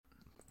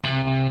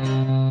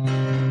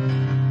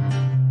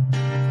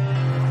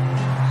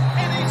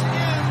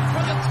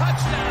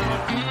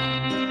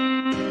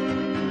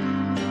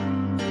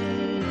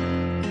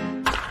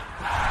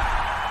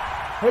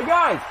Hey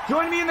guys,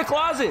 join me in the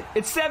closet.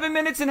 It's 7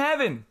 minutes in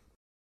heaven.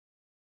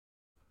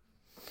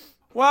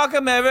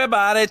 Welcome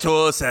everybody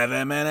to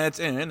 7 Minutes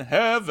in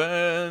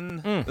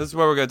Heaven. This is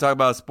where we're going to talk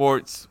about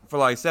sports for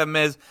like 7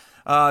 minutes.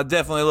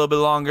 Definitely a little bit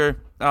longer.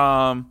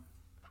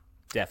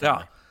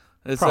 Definitely.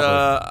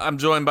 Yeah. I'm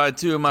joined by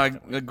two of my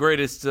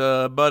greatest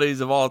buddies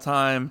of all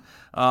time.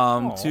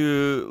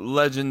 Two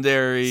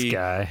legendary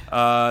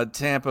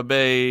Tampa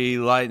Bay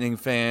Lightning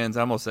fans.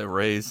 I almost said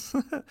Rays.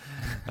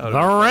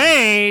 The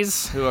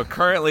Rays! Who are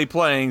currently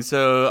playing.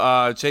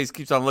 So Chase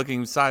keeps on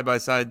looking side by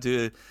side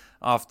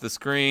off the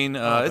screen.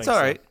 It's all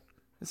right.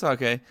 It's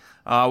okay.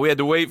 We had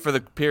to wait for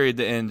the period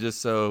to end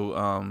just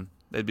so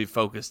they'd be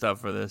focused up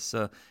for this.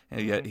 And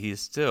yet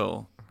he's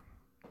still...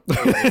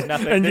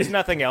 There's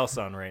nothing else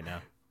on right now.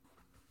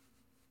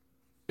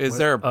 Is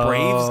there a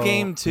Braves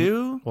game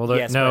too? Well,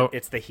 yes, no, but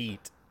it's the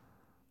Heat.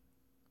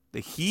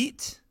 The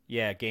Heat?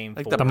 Yeah, game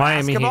like 4. The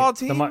Miami basketball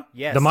Heat team?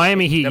 Yes, the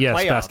Miami Heat, the yes,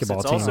 playoffs. basketball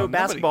it's team. also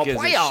basketball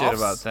Nobody gives playoffs. a shit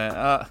about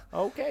that.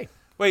 Okay.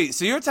 Wait,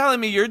 so you're telling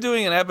me you're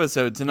doing an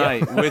episode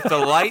tonight with the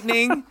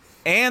Lightning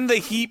and the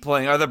Heat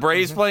playing? Are the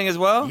Braves playing as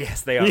well?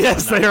 Yes, they are.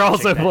 Yes, they are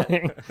also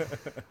playing.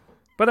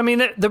 But I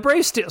mean, the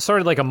Braves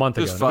started like a month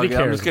ago. Just fuck it.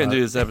 I'm just gonna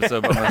do this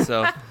episode by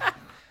myself.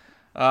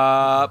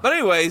 But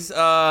anyways,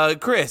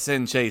 Chris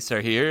and Chase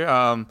are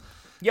here.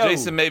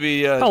 Jason,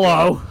 maybe.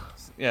 Hello.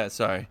 Yeah,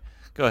 sorry.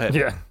 Go ahead.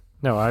 Yeah.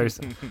 No, I was.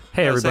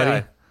 Hey,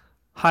 everybody.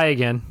 Hi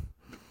again.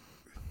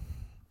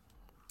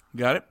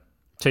 Got it?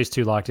 Chase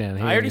too locked in.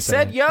 I already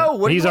said, yo,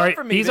 what do you want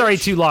from me, He's bitch? already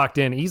too locked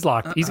in. He's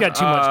locked. He's got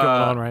too much going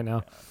on right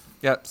now.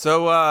 Yeah.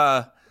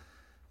 So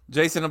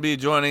Jason will be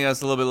joining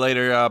us a little bit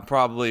later,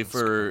 probably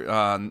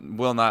for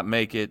will not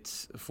make it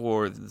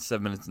for the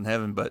 7 Minutes in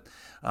Heaven, but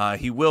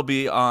he will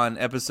be on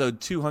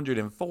episode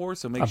 204.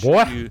 So make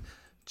sure you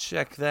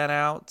check that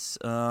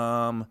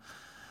out.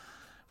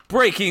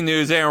 Breaking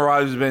news: Aaron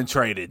Rodgers has been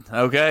traded.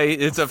 Okay,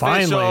 it's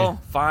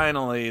official.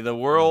 Finally, the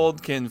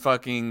world can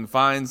fucking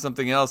find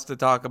something else to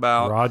talk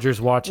about. Rodgers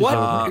watches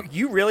over.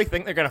 You really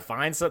think they're going to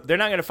find something? They're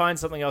not going to find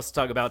something else to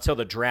talk about till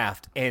the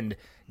draft, and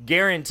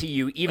guarantee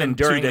you, even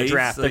during the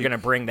draft, they're going to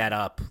bring that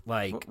up.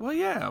 Like, well,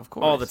 yeah, of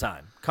course, all the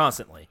time,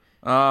 constantly.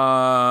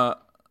 They're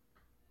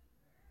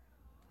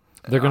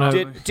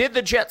gonna. Did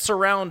the Jets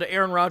surround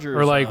Aaron Rodgers?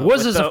 Or like,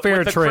 was this a fair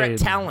with the trade?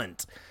 correct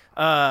talent.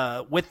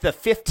 With the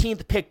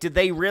 15th pick, did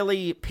they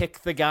really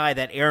pick the guy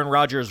that Aaron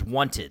Rodgers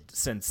wanted?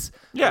 Since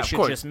they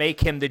should just make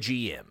him the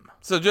GM.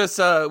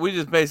 So we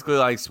just basically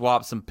like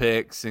swapped some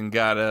picks and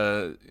got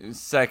a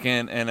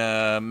second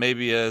and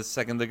maybe a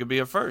second that could be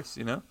a first.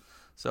 You know,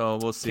 so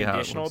we'll see how it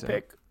conditional works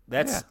pick. out.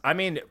 That's. Yeah. I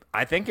mean,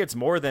 I think it's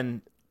more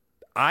than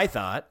I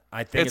thought.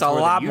 I think it's a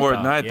lot more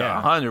than I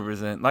thought.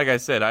 100%. Like I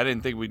said, I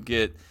didn't think we'd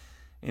get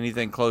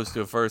anything close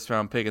to a first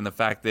round pick, and the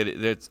fact that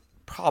it's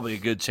probably a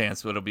good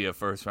chance it'll be a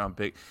first-round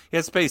pick. He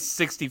has to pay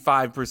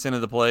 65%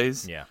 of the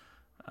plays. Yeah.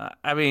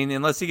 I mean,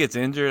 unless he gets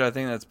injured, I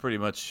think that's pretty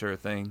much a sure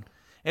thing.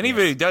 And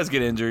even if he does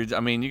get injured,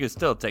 I mean, you can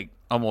still take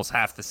almost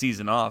half the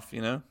season off,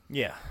 you know?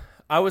 Yeah.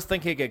 I was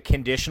thinking a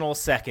conditional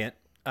second,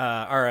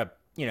 or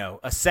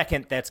a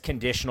second that's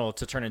conditional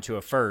to turn into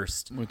a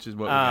first. Which is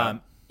what we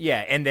got.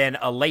 Yeah, and then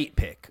a late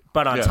pick.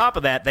 But on top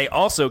of that, they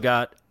also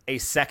got a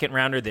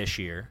second-rounder this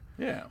year.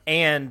 Yeah.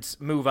 And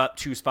move up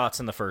 2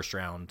 spots in the first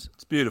round.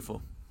 It's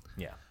beautiful.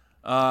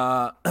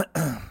 Yeah.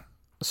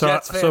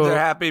 Jets fans are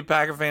happy.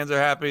 Packer fans are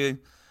happy.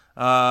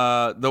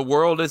 The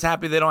world is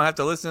happy they don't have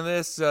to listen to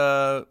this.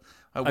 What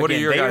are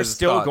your guys' They are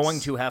still thoughts? going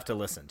to have to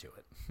listen to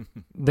it.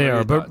 They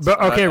are, but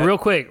okay, real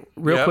quick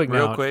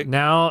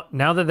now.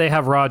 Now that they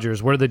have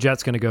Rodgers, where are the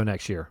Jets going to go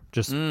next year?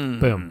 Just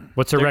boom.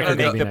 What's their record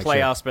going to be make the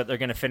playoffs, next year? but they're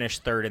going to finish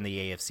third in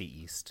the AFC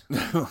East.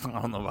 I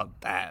don't know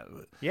about that.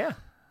 But... Yeah,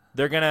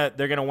 they're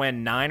gonna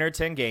win 9 or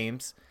 10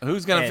 games.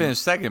 Who's going to finish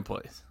second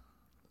place?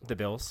 The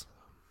Bills.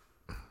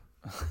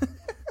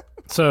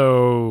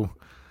 So,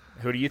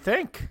 who do you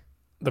think?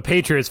 The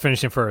Patriots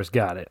finishing first.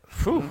 Got it.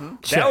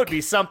 That would be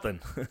something.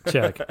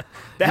 Check.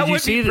 That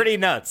would be pretty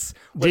nuts.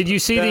 Did you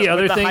see the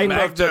other thing? The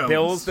hype of the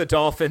Bills, the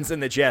Dolphins,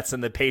 and the Jets,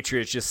 and the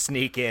Patriots just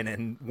sneak in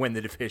and win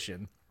the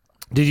division.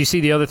 Did you see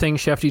the other thing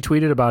Shefty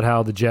tweeted about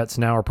how the Jets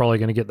now are probably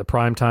going to get the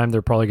prime time?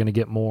 They're probably going to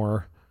get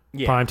more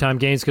primetime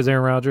games because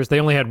Aaron Rodgers. They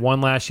only had one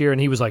last year, and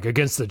he was like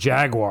against the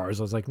Jaguars.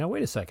 I was like, no,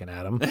 wait a second,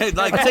 Adam.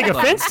 I take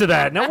offense to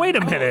that. No, wait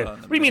a minute.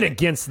 What do you mean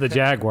against the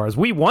Jaguars?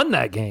 We won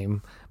that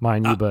game,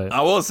 mind you. But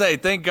I will say,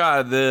 thank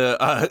God the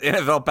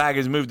NFL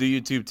package moved to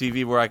YouTube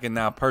TV, where I can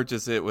now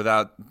purchase it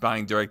without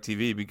buying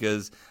DirecTV,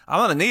 because I'm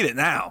gonna need it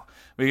now.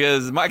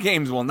 Because my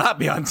games will not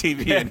be on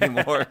TV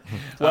anymore.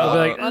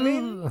 Well, I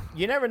mean,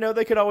 you never know.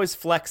 They could always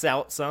flex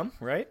out some,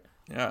 right?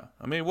 Yeah.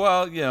 I mean,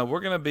 well,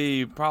 we're gonna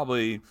be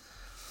probably.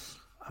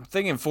 I'm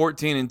thinking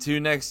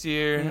 14-2 next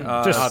year.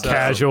 Just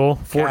casual.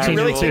 14-2. You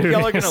really think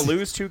y'all are going to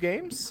lose 2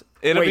 games?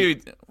 It'll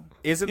be.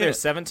 Isn't there a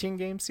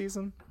 17-game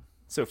season?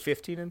 So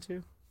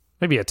 15-2.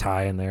 Maybe a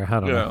tie in there. I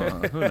don't know.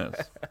 Who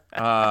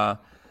knows?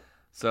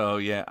 So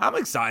yeah, I'm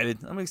excited.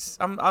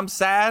 I'm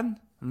sad.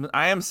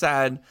 I am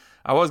sad.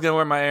 I was gonna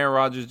wear my Aaron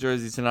Rodgers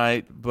jersey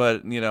tonight,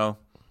 but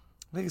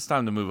I think it's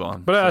time to move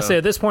on. But I say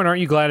at this point,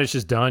 aren't you glad it's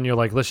just done? You're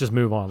like, let's just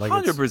move on. Like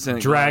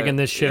 100% dragging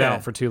this shit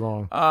out for too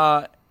long.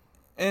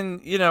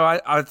 And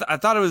I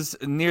thought it was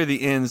near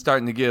the end,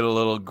 starting to get a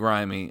little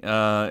grimy.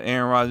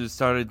 Aaron Rodgers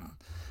started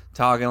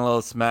talking a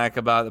little smack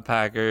about the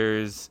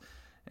Packers,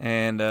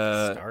 and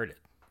started.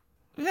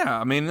 Yeah,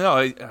 I mean,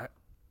 no,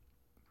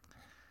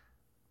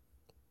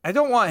 I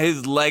don't want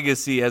his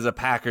legacy as a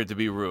Packer to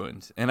be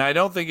ruined, and I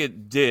don't think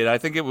it did. I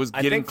think it was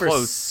getting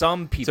close. For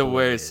some people, to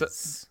where it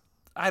is.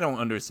 I don't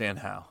understand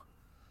how.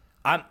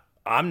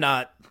 I'm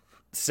not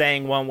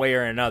saying one way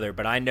or another,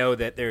 but I know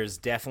that there's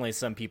definitely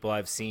some people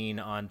I've seen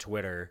on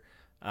Twitter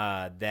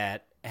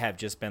that have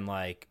just been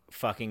like,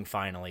 "Fucking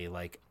finally!"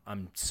 Like,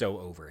 I'm so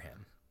over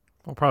him.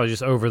 Well, probably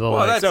just over the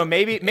line. So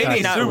maybe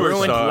not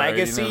ruined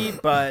legacy,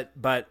 but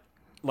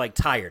like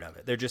tired of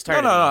it. They're just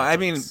tired. No. I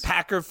mean,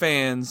 Packer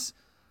fans.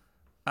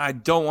 I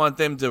don't want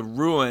them to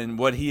ruin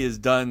what he has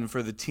done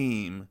for the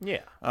team.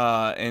 Yeah.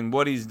 And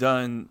what he's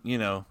done, I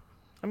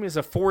mean, he's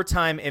a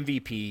 4-time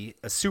MVP,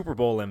 a Super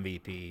Bowl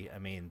MVP. I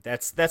mean,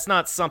 that's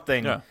not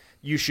something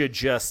you should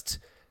just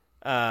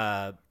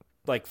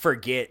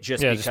forget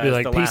just because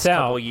be the last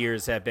couple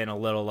years have been a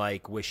little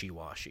like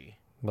wishy-washy.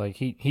 Like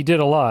he did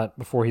a lot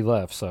before he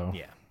left, so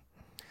yeah.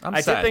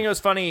 I did think it was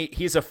funny.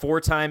 He's a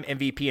 4-time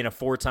MVP and a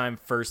 4-time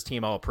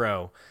first-team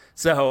All-Pro.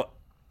 So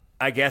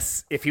I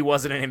guess if he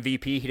wasn't an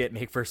MVP, he didn't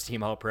make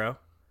first-team All-Pro.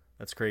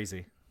 That's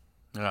crazy.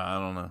 I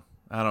don't know.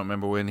 I don't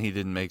remember when he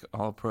didn't make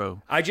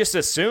All-Pro. I just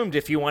assumed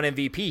if he won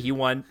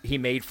MVP, he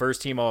made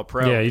first-team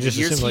All-Pro. Yeah, you just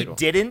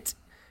assumed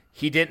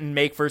he didn't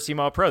make first-team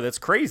All-Pro. That's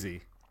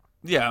crazy.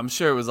 Yeah, I'm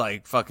sure it was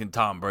like fucking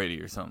Tom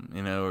Brady or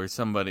something, or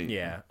somebody.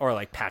 Yeah, or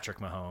like Patrick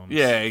Mahomes.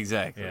 Yeah,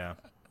 exactly.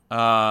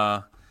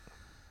 Yeah.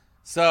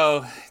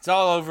 So it's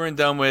all over and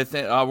done with.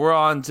 We're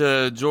on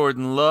to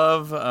Jordan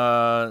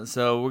Love.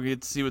 So we'll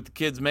get to see what the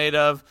kid's made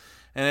of.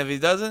 And if he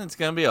doesn't, it's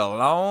going to be a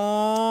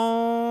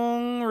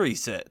long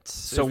reset.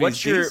 So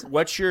what's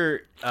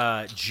your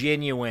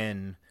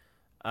genuine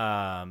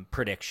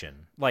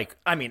prediction? Like,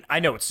 I mean, I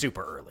know it's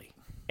super early,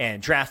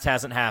 and draft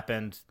hasn't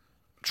happened.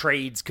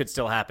 Trades could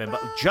still happen.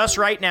 But just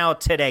right now,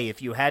 today,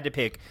 if you had to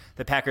pick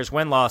the Packers'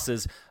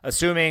 win-losses,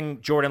 assuming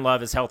Jordan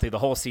Love is healthy the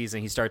whole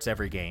season, he starts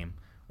every game,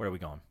 where are we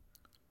going?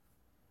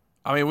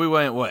 I mean, we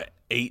went,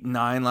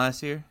 8-9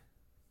 last year?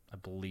 I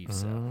believe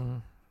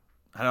so.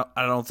 I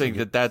don't think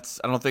I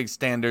don't think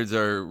standards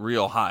are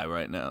real high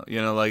right now.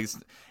 Like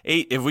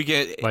 8. If we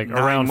get like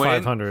around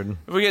 500,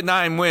 if we get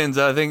 9 wins,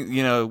 I think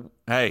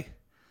hey,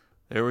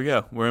 there we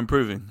go. We're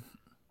improving.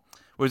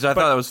 Which I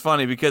thought that was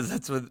funny because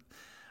that's what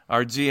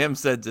our GM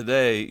said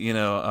today.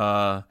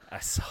 I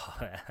saw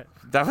that.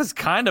 That was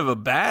kind of a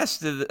bash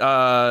to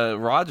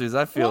Rodgers.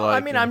 I feel like.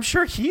 I mean, I'm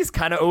sure he's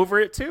kind of over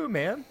it too,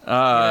 man.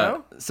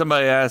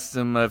 Somebody asked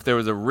him if there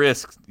was a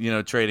risk,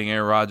 trading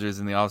Aaron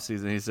Rodgers in the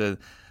offseason. He said.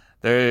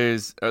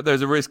 There's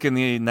a risk in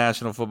the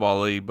National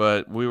Football League,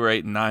 but we were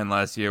 8-9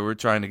 last year. We're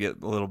trying to get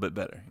a little bit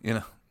better,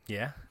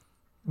 Yeah.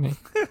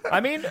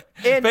 I mean,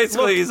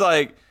 basically, he's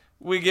like,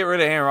 we get rid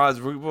of Aaron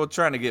Rodgers. We're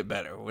trying to get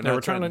better. We're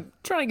trying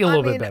to get a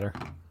little bit better.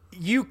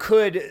 You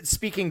could,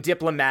 speaking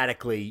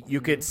diplomatically, you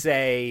could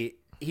say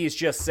he's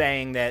just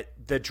saying that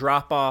the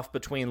drop off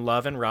between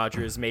Love and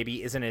Rodgers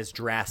maybe isn't as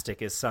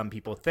drastic as some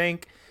people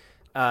think.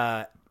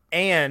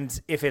 And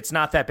if it's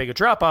not that big a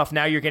drop-off,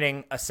 now you're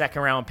getting a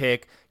second-round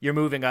pick. You're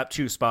moving up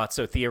 2 spots,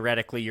 so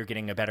theoretically you're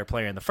getting a better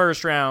player in the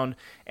first round.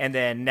 And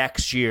then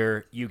next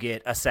year you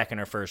get a second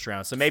or first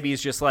round. So maybe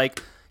he's just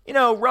like,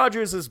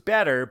 Rodgers is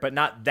better, but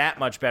not that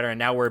much better. And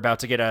now we're about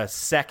to get a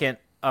second,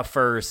 a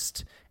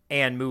first,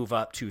 and move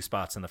up 2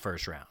 spots in the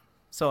first round.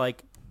 So, maybe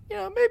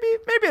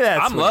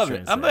that's I'm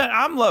loving it.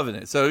 I'm loving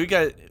it. So we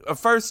got a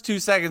first, 2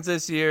 seconds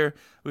this year.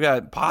 We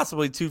got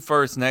possibly 2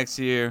 firsts next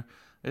year.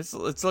 It's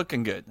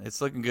looking good. It's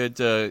looking good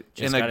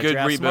in a good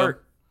rebuild.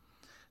 Smart.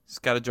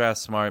 Just got to draft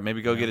smart.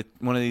 Maybe go get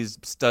one of these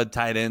stud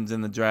tight ends in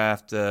the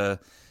draft. A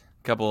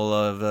couple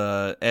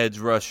of edge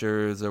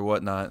rushers or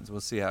whatnot. So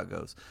we'll see how it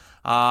goes.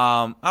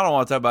 I don't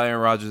want to talk about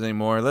Aaron Rodgers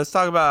anymore. Let's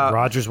talk about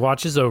Rodgers'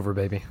 watch is over,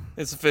 baby.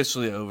 It's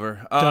officially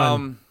over.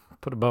 Done.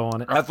 Put a bow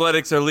on it.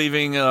 Athletics are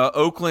leaving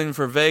Oakland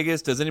for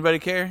Vegas. Does anybody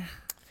care?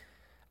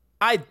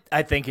 I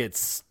think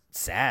it's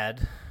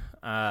sad.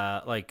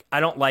 I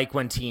don't like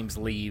when teams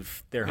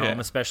leave their home,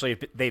 especially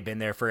if they've been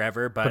there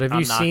forever. But have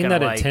you seen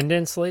that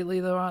attendance lately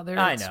though out there?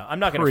 I know. I'm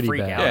not going to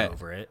freak out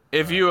over it.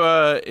 If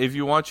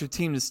you want your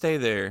team to stay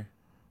there,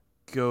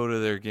 go to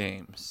their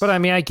games. But I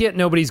mean, I get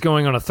nobody's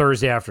going on a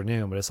Thursday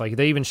afternoon, but it's like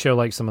they even show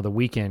like some of the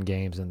weekend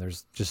games, and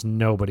there's just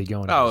nobody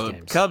going to those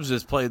games. Cubs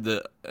just played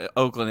the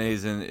Oakland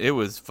A's, and it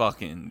was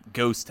fucking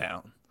ghost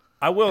town.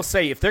 I will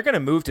say, if they're going to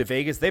move to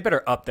Vegas, they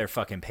better up their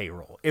fucking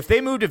payroll. If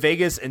they move to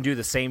Vegas and do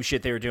the same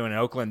shit they were doing in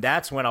Oakland,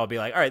 that's when I'll be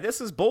like, all right,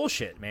 this is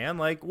bullshit, man.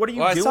 Like, what are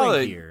you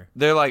doing here?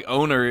 Their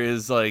owner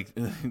is he's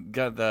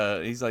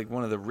like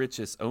one of the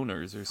richest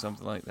owners or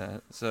something like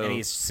that. So and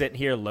he's sitting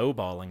here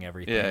lowballing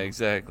everything. Yeah,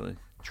 exactly.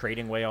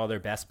 Trading away all their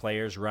best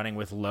players, running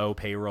with low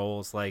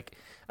payrolls. Like,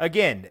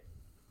 again,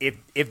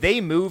 if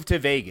they move to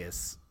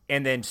Vegas,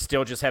 and then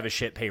still just have a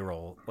shit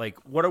payroll. Like,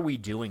 what are we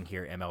doing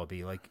here,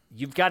 MLB? Like,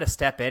 you've got to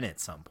step in at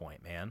some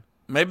point, man.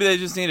 Maybe they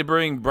just need to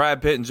bring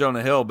Brad Pitt and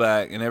Jonah Hill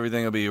back, and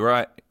everything will be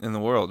right in the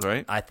world,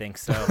 right? I think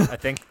so.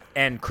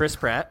 And Chris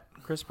Pratt.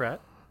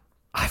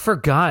 I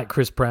forgot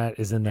Chris Pratt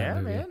is in that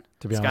movie. Man.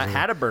 To be Scott honest,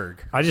 Hatterberg.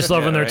 I just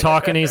love when they're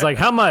talking. He's like,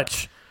 "How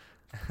much?"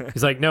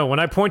 He's like, "No, when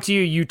I point to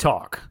you, you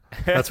talk.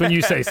 That's when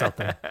you say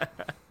something."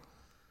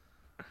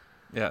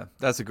 Yeah,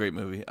 that's a great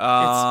movie. It's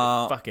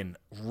a fucking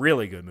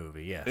really good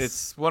movie. Yes,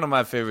 It's one of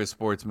my favorite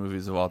sports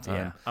movies of all time.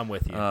 Yeah, I'm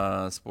with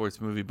you. Sports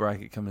movie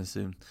bracket coming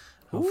soon,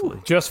 hopefully.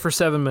 Just for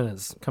 7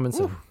 minutes, coming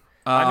soon.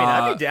 I mean,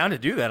 I'd be down to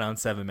do that on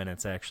 7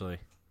 minutes, actually.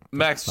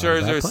 Max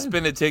Scherzer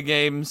suspended 10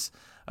 games.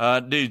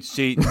 Dude's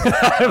cheating.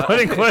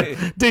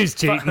 Dude's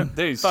cheating.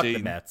 Dude's Fuck cheating.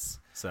 the Mets.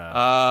 So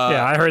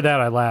Yeah, I heard that.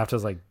 I laughed. I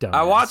was like, dumb.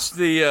 I watched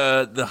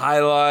the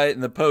highlight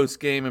and the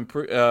post game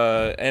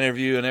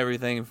interview and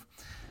everything.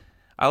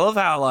 I love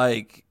how,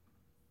 like,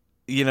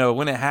 you know,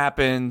 when it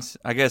happened,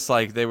 I guess,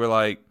 like, they were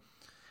like,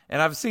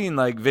 and I've seen,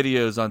 like,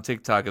 videos on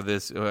TikTok of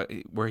this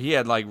where he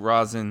had, like,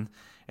 rosin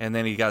and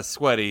then he got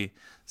sweaty.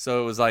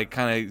 So it was, like,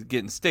 kind of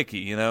getting sticky,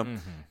 you know? Mm-hmm.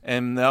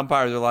 And the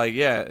umpires are like,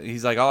 yeah.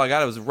 He's like, all I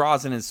got was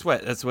rosin and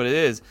sweat. That's what it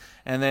is.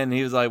 And then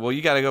he was like, well,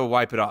 you got to go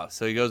wipe it off.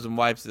 So he goes and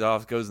wipes it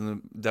off, goes in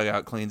the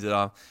dugout, cleans it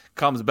off,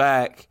 comes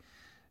back,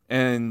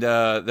 and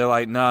they're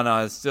like,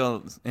 no, it's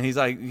still. And he's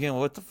like, you know,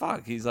 what the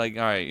fuck? He's like,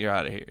 all right, you're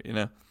out of here, you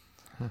know?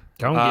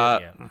 Don't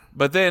get it.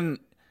 But then,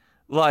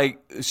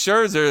 like,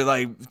 Scherzer,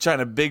 like, trying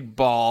to big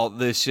ball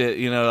this shit,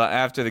 you know,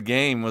 after the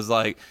game was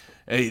like,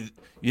 hey,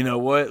 you know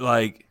what?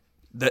 Like,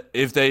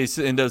 if they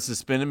end up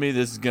suspending me,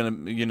 this is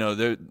going to, you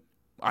know,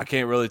 I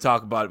can't really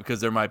talk about it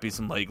because there might be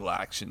some legal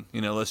action.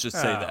 You know, let's just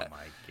say that. Oh,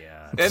 my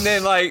God. And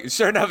then, like,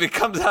 sure enough, he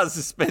comes out of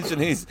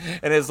suspension.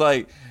 And it's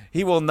like,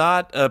 he will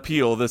not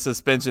appeal the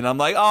suspension. I'm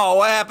like, oh,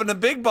 what happened to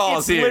big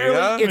balls here?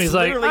 Huh? It's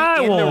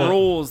literally in the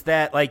rules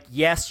that, like,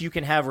 yes, you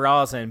can have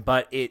rosin,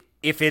 but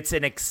if it's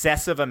an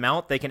excessive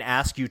amount, they can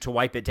ask you to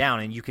wipe it down,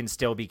 and you can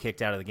still be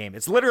kicked out of the game.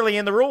 It's literally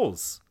in the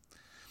rules.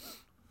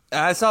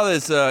 I saw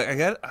this.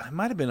 It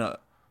might have been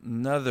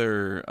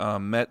another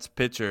Mets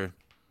pitcher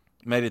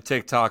made a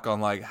TikTok on,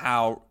 like,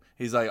 how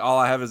he's like, all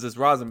I have is this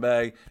rosin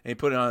bag, and he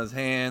put it on his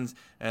hands,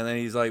 and then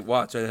he's like,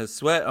 watch, I have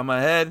sweat on my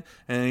head,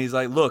 and he's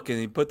like, look, and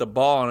he put the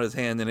ball on his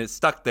hand, and it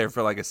stuck there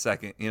for like a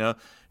second, you know?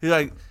 He's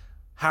like,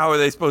 how are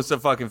they supposed to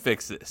fucking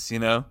fix this, you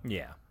know?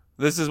 Yeah.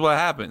 This is what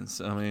happens.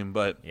 I mean,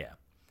 but yeah.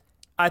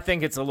 I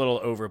think it's a little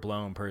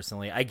overblown,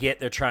 personally. I get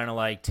they're trying to,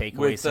 like, take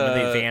away some of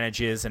the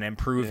advantages and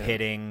improve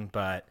hitting,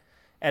 but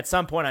at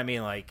some point, I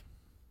mean, like,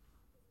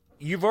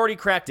 you've already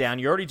cracked down.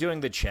 You're already doing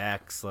the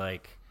checks.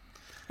 Like,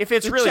 if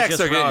it's really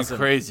just rosin,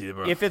 crazy,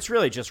 bro. If it's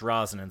really just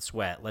rosin and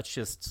sweat, let's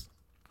just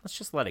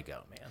let it go,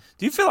 man.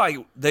 Do you feel like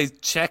they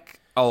check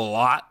a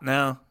lot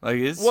now? Like,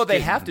 they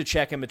have to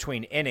check in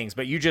between innings,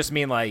 but you just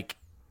mean, like,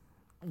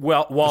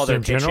 while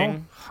they're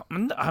pitching?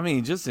 I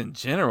mean, just in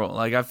general.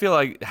 Like, I feel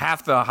like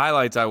half the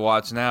highlights I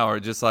watch now are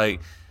just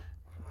like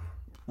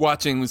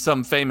watching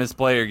some famous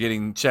player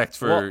getting checked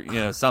for,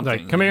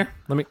 something. Like, come here.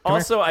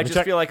 I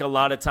just feel like a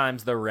lot of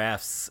times the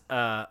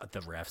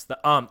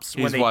umps,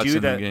 when they do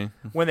the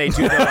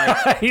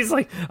like, he's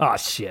like, oh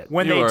shit.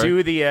 When they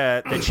do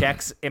the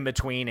checks in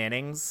between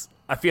innings,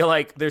 I feel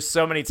like there's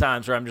so many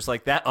times where I'm just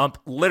like, that ump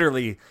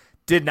literally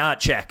did not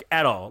check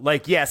at all.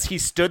 Like, yes, he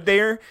stood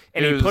there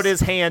and he put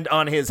his hand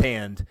on his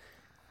hand,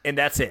 and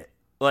that's it.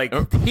 Like,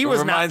 he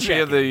was not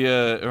checking.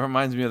 It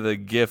reminds me of the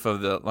gif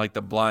of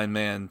the blind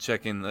man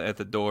checking at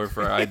the door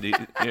for ID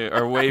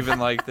or waving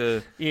like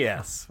the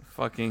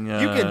fucking.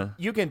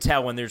 You can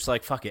tell when there's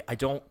like, fuck it, I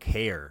don't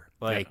care.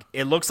 Like,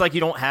 it looks like you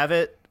don't have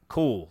it.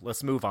 Cool,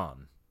 let's move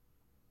on.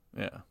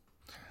 Yeah.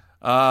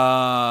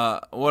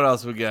 What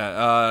else we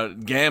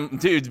got?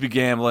 Dudes be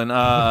gambling.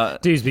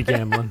 Dudes be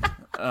gambling.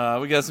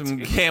 We got some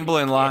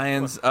gambling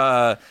lions.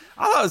 I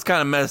thought it was kind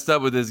of messed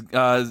up with this.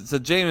 So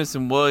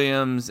Jameson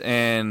Williams,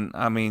 and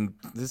I mean,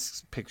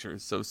 this picture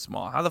is so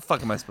small. How the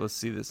fuck am I supposed to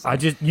see this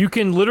thing? You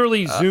can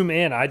literally zoom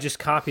in. I just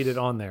copied it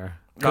on there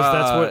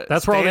because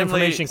that's where all the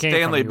information came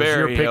Stanley from. It was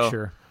your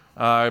picture.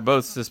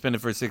 Both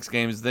suspended for 6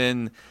 games.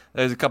 Then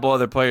there's a couple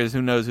other players.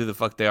 Who knows who the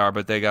fuck they are,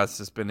 but they got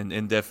suspended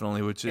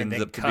indefinitely, which ends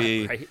up to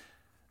be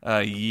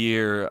a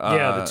year.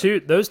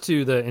 Those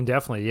two, the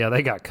indefinitely. Yeah,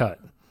 they got cut.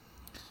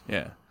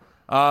 Yeah.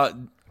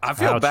 I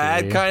feel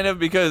bad kind of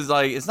because,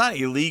 like, it's not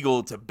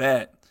illegal to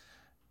bet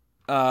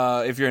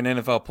if you're an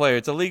NFL player.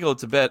 It's illegal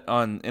to bet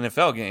on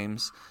NFL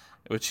games,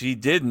 which he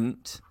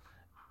didn't.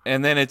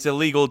 And then it's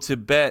illegal to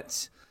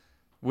bet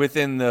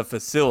within the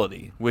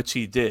facility, which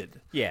he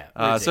did.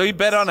 Yeah. So he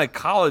bet on a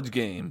college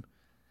game.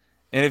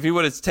 And if he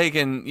would have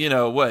taken,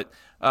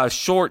 a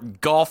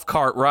short golf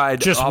cart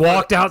ride. Just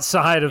walked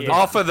outside of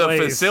off of the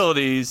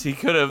facilities, he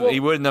could have.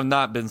 He wouldn't have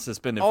not been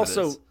suspended for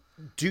this.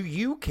 Do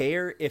you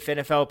care if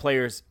NFL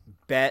players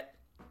bet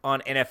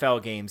on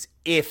NFL games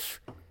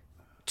if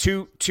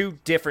two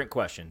different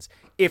questions.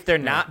 If they're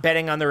not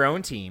betting on their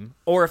own team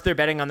or if they're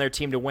betting on their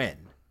team to win.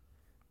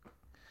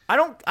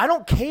 I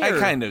don't care. I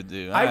kind of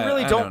do. I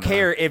really don't know.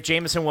 care if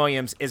Jameson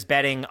Williams is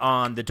betting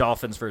on the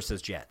Dolphins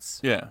versus Jets.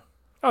 Yeah.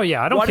 Oh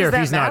yeah, I don't What care does if that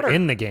he's matter? not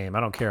in the game. I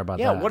don't care about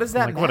Yeah, that. what does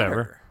that like, matter?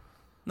 Whatever.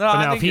 No, But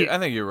I now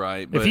think you're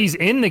right. If But he's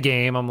in the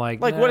game, I'm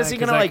like, Like, nah, what is he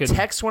 'cause gonna I like could-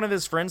 text one of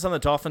his friends on the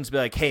Dolphins? Be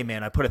like, hey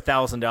man, I put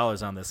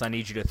 $1,000 on this. I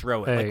need you to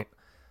throw it. Hey, Like,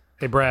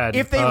 hey, Brad.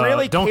 if they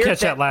really don't cared catch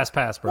that last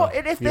pass, bro. well,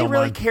 and if You they don't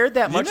really mind. cared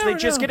that much, never they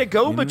just know. get a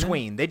go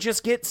between. They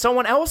just get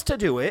someone else to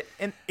do it.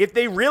 And if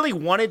they really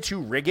wanted to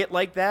rig it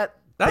like that,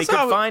 That's they could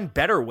how- find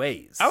better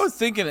ways. I was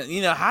thinking,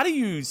 how do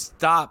you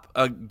stop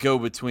a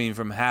go-between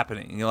from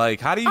happening?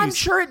 Like, how do you? I'm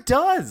sure it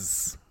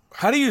does.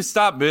 How do you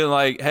stop being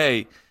like,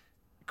 hey,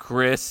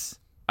 Chris,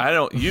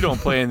 you don't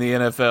play in the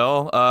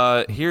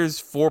NFL.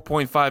 Here's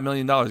 $4.5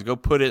 million. Go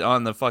put it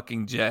on the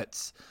fucking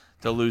Jets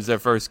to lose their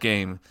first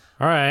game.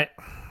 All right.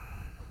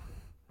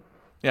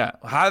 Yeah.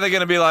 How are they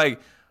going to be like,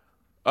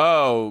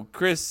 oh,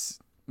 Chris,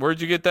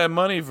 where'd you get that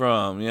money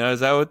from? Is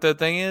that what the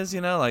thing is?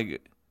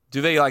 Like,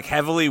 do they like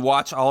heavily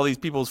watch all these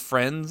people's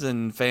friends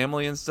and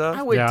family and stuff?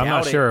 I would Yeah, doubt I'm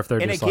not it. sure if they're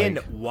and just again,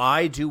 like-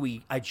 why do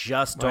we? I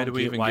just Why don't do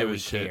we get even why give a we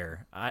shit?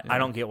 care. I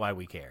don't get why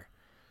we care.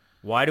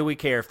 Why do we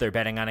care if they're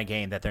betting on a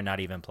game that they're not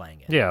even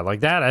playing in? Yeah,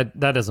 like that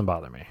doesn't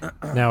bother me.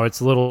 Now it's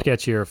a little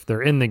sketchier if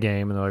they're in the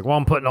game and they're like, well,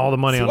 I'm putting all the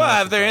money on Well,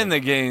 that. if they're in the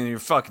game, you're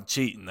fucking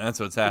cheating. That's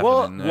what's happening.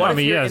 Well, what I if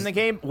mean, you're yes. in the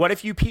game? What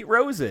if you Pete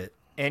Rose it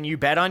and you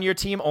bet on your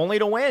team only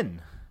to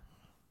win?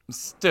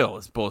 Still,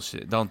 it's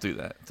bullshit. Don't do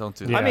that. Don't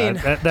do that. Yeah, I mean,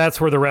 that's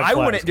where the red I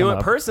flags wouldn't do come it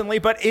up. personally,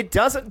 but it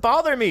doesn't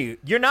bother me.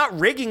 You're not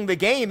rigging the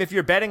game if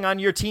you're betting on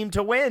your team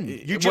to win.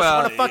 You just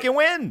Well, want to fucking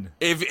win.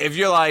 If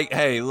you're like,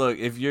 hey, look,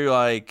 if you're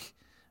like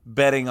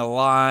betting a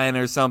line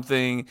or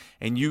something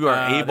and you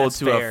are able that's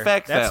to fair.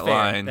 affect That's that fair.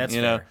 line, That's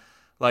you know, fair.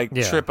 like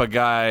Yeah. trip a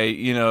guy,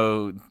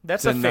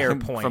 That's to a fair from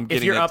point. If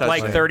getting you're a up like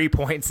touchdown. 30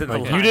 points in the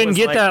line, You didn't was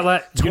get like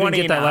that. You didn't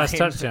get that last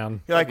 29.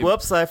 touchdown. You're like,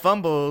 whoops, I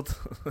fumbled.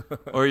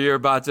 Or you're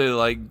about to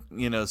like,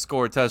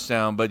 score a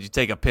touchdown, but you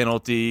take a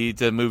penalty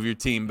to move your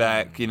team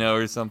back,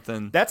 or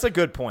something. That's a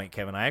good point,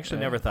 Kevin. I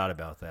actually never thought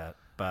about that.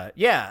 But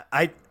yeah,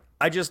 I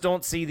just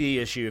don't see the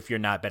issue if you're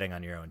not betting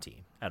on your own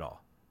team at all.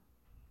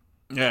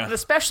 Yeah. And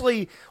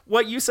especially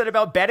what you said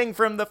about betting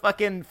from the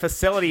fucking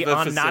facility The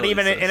on not facility's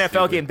even an so NFL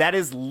stupid. game. That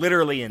is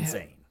literally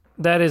insane.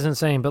 That is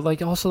insane.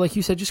 But also like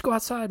you said, just go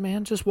outside,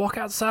 man. Just walk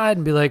outside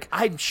and be like,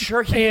 I'm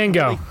sure he And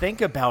didn't go. really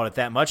think about it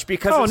that much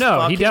because Oh, it's no, he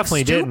fucking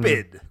definitely didn't.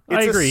 stupid. I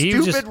It's agree. a He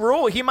was stupid just-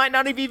 rule. He might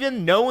not have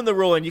even known the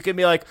rule, and you can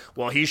be like,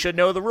 well, he should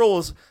know the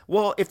rules.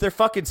 Well, if they're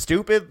fucking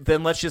stupid,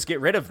 then let's just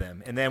get rid of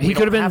them, and then we He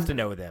don't could've been- have to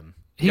know them.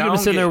 he could don't have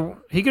sitting get- there.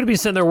 He could have been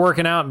sitting there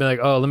working out and be like,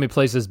 oh, let me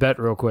place this bet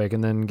real quick,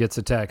 and then gets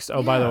a text.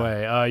 Oh, by the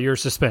way, you're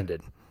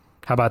suspended.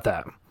 How about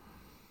that?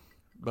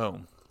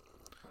 Boom.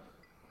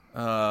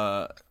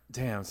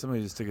 Damn,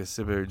 somebody just took a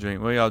sip of their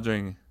drink. What are y'all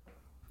drinking?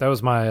 That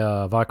was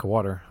my vodka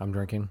water I'm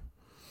drinking.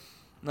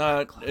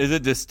 Is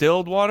it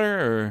distilled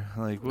water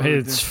or like what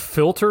It's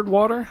filtered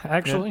water,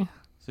 actually,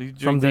 So you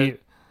drink from the that-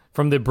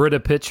 from the Brita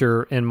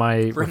pitcher in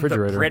my From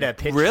refrigerator. the Brita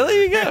pitcher.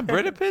 Really? You got a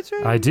Brita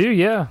pitcher? I do,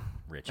 yeah.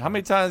 How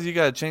many times you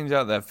got to change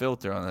out that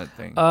filter on that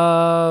thing?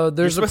 You're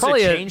There's supposed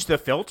probably to change the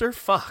filter?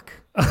 Fuck.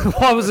 well,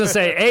 I was gonna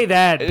say, A,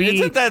 that, B,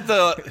 Isn't that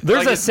the?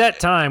 there's like a set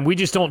time. We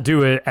just don't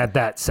do it at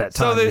that set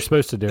time. there- You're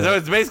supposed to do So it.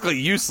 it's basically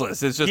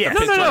useless. It's just Yeah. a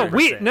No,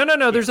 picture.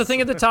 No. There's a thing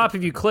at the top.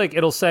 If you click,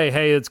 it'll say,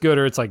 "Hey, it's good,"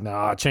 or it's like,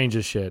 "Nah, change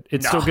this shit.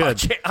 It's still good."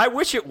 I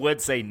wish it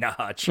would say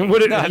nah. Change.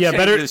 Would it- Nah, yeah, change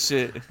better this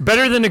shit.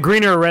 better than a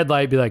green or a red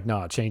light. Be like,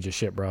 "Nah, change this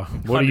shit, bro.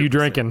 What are you 100%.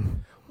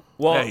 drinking?"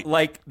 Well,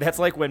 Hey. that's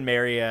like when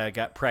Mary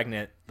got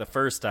pregnant the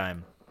first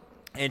time,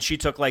 and she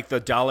took like the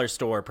dollar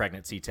store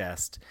pregnancy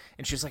test,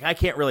 and she was like, I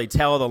can't really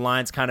tell, the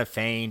line's kind of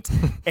faint,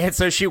 and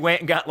so she went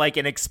and got like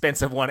an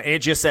expensive one, and it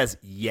just says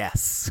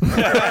yes.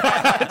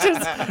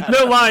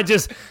 No line,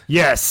 just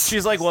yes.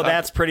 She's like, well,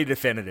 that's pretty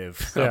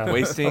definitive. Yeah,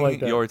 Wasting I like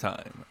that. your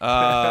time.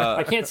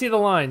 I can't see the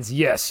lines.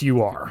 Yes,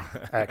 you are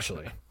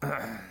actually.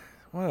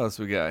 What else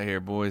we got here,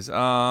 boys?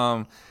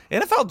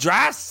 NFL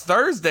drafts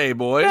Thursday,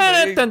 boys.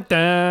 Dun, dun,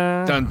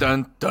 dun. Dun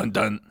dun dun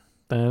dun.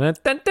 Dun, dun,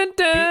 dun, dun,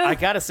 dun. I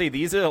gotta say,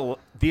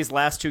 these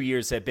last 2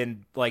 years have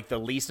been like the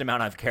least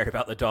amount I've cared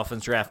about the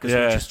Dolphins draft because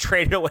Yeah. we just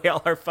traded away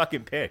all our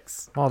fucking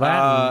picks. All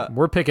that and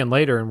we're picking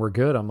later and we're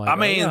good. I'm like, I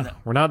mean, yeah,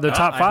 we're not in the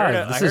top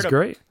five. This is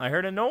great. I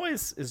heard a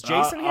noise. Is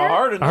Jason here? I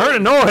heard a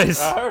noise.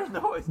 I heard a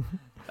noise.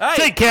 Hey,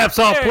 Take caps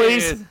off, there he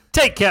please. is.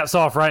 Take caps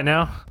off right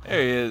now.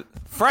 There he is.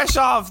 Fresh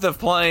off the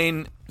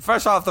plane,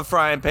 fresh off the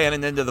frying pan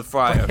and into the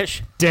fryer. I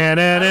don't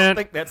Dan.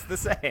 think that's the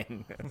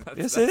saying.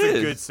 Yes, it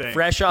is. Good saying.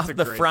 Fresh off That's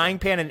a the great frying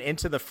pan and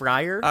into the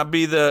fryer. I'll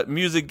be the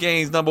Music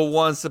Game's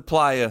 #1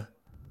 supplier.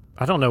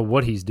 I don't know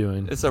what he's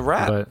doing. It's a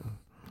rap. But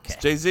It's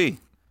Jay-Z.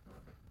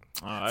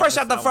 I Fresh missed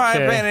out the that one.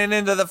 frying Okay. pan and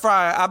into the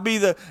fryer. I'll be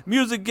the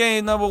Music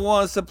Game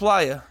 #1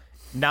 supplier.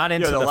 Not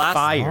into the the last-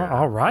 fire.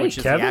 All right, which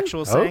is Kevin. The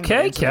actual saying, Okay,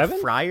 but into the Kevin.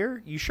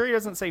 fryer. You sure he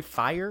doesn't say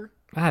fire?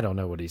 I don't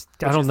know what he's.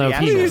 I Which don't is know the if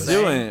What are he you actual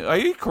knows. saying. doing? Are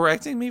you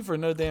correcting me for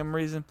no damn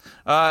reason?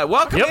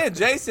 Welcome Yep. in,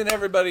 Jason,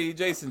 everybody.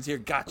 Jason's here.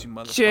 Got you,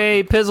 motherfucker.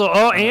 Jay Pizzle.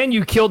 Oh, and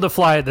you killed the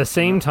fly at the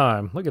same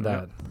time. Look at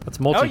that. That's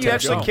multitasking. Oh, you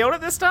actually killed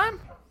it this time?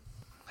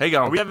 Hey,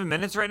 go. Are we 7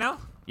 minutes right now?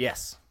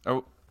 Yes.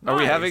 Are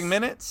we having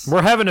minutes?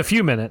 We're having a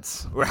few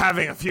minutes. We're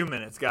having a few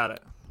minutes. Got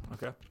it.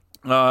 Okay.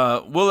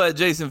 We'll let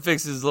Jason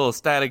fix his little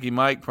staticky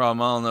mic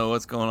problem. I don't know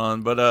what's going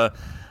on, but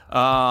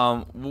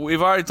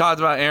we've already talked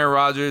about Aaron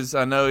Rodgers.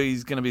 I know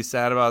he's going to be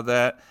sad about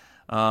that.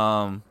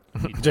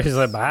 Jason's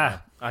like, bye.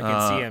 I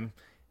can see him.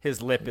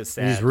 His lip is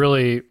sad. He's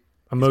really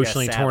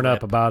emotionally sad torn up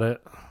lip. about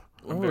it.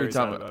 What were we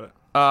talking about?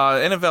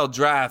 NFL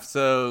draft.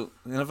 So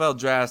NFL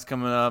draft's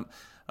coming up.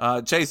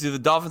 Chase, do the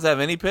Dolphins have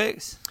any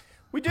picks?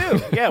 We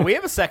do. Yeah, we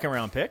have a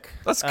second-round pick.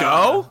 Let's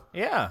go.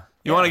 Yeah.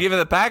 You want to give it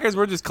the Packers?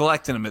 We're just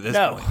collecting them at this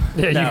point.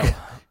 Yeah,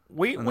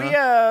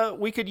 No.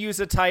 We could use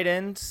a tight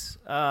end.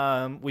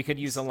 We could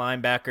use a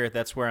linebacker.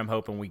 That's where I'm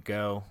hoping we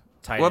go.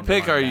 Tight What end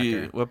pick and are linebacker.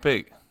 you? What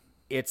pick?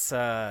 It's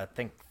I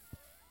think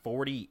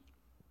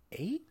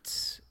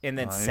 48 and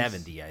then Nice.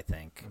 70. I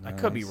think I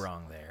could be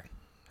wrong there.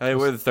 Hey,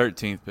 we're the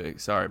 13th pick.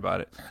 Sorry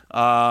about it.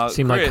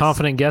 Seem like Chris,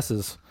 confident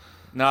guesses.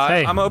 No,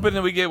 Hey. I'm hoping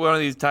that we get one of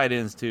these tight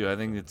ends too. I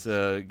think it's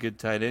a good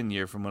tight end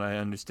year from what I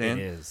understand.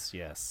 It is.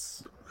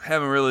 Yes.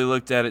 Haven't really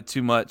looked at it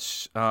too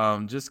much,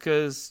 just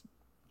because,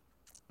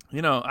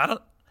 I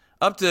don't.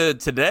 Up to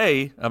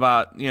today,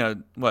 about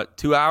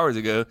 2 hours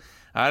ago,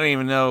 I didn't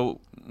even know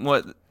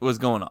what was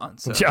going on.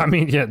 So I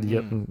mean, yeah.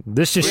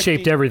 This just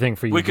shaped everything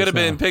for you. we could have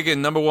just been now.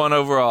 picking number 1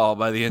 overall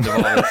by the end of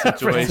all this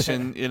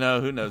situation.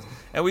 Who knows?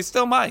 And we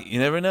still might. You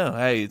never know.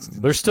 Hey,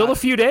 There's still a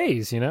few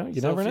days. You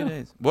still never a few know.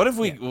 days. What if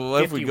we?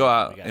 What if we 51. go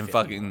out We got and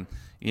 51.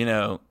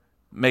 fucking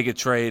make a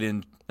trade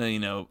and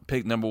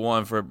pick number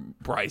 1 for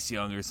Bryce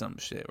Young or some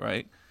shit,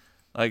 right?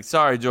 Like,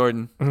 sorry,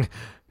 Jordan.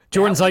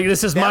 Jordan's like,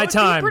 this is my would be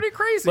time. pretty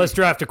crazy. Let's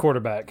draft a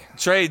quarterback.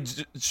 Trade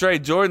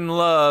Jordan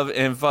Love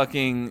and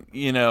fucking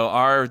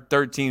our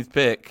 13th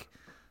pick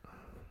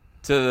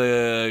to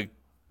the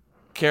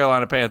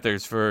Carolina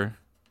Panthers for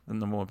the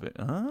number 1 pick.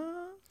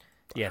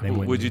 Yeah. They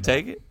wouldn't. Would you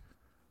take it?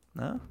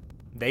 No.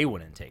 They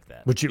wouldn't take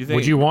that. Would you? You think-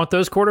 Would you want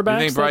those quarterbacks?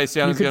 You think Bryce that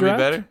Young's you could gonna be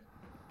draft?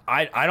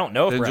 better? I don't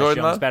know if Than Bryce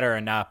Jordan Young's Love? better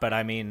or not, but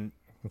I mean,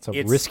 It's a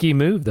It's- risky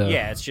move, though.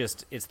 yeah,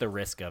 it's the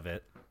risk of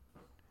it.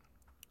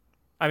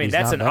 I mean, He's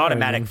that's not an better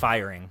automatic than-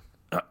 firing.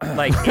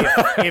 Like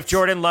if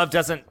Jordan Love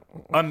doesn't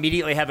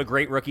immediately have a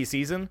great rookie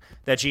season,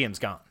 that GM's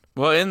gone.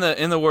 Well, in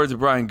the words of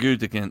Brian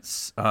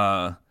Gutekunst,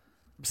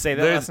 Say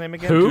that There's- last name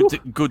again. Who?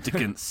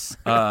 Gutekunst,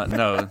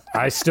 no,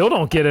 I still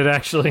don't get it,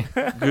 actually.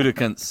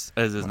 Gutekunst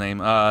is his name.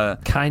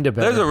 Kind of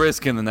better. There's a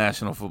risk in the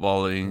National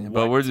Football League,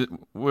 but we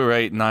were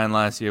 8-9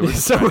 last year. We're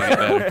just So trying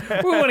to get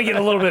better. we want to get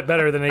a little bit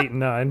better than 8 and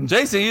 9.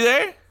 Jason, you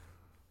there?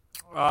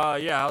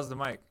 Yeah. How's the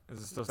mic? Is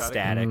it still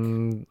static?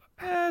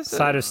 Static.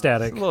 Side of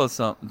static. A little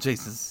something.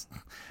 Jason's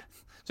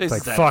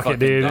Like, that fuck it, fucking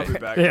dude. day. I'll be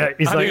back. Yeah,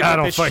 he's I like, mean, I with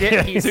don't the fuck shit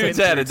it. he's Dude's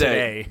been had a through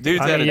day. today.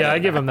 Dude's I had mean, a yeah, day. I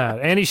give him that.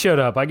 And he showed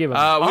up. I give him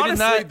that. We did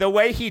Honestly, not. the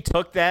way he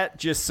took that,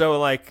 just so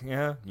like,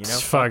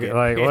 Fuck it.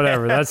 Like,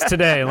 whatever. That's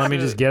today. Let me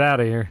just get out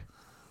of here.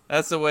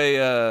 That's the way.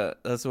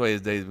 That's the way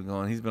his day's been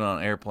going. He's been on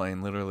an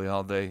airplane literally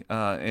all day.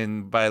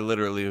 And by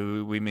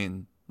literally, we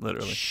mean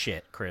literally.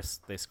 Shit, Chris,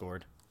 they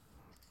scored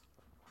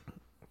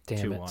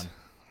Damn it. 2-1.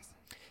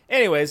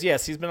 Anyways,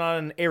 yes, he's been on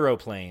an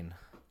aeroplane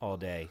all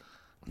day.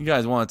 You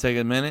guys want to take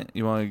a minute?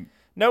 You want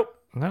Nope.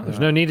 No, there's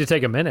no need to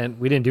take a minute.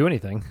 We didn't do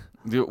anything.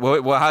 to?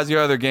 Well, how's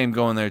your other game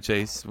going there,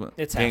 Chase?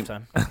 It's game,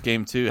 halftime.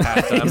 Game 2,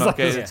 halftime. He's like-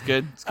 Okay, it's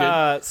good. It's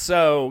good.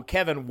 So,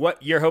 Kevin,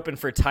 what you're hoping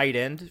for tight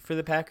end for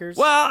the Packers?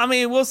 Well, I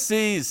mean, we'll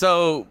see.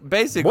 So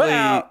basically,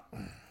 Well-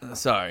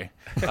 sorry.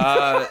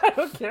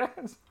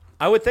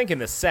 I would think in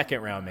the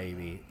second round,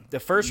 maybe. The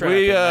first round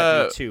We,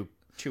 might be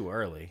too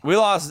early. We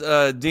lost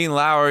Dean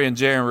Lowry and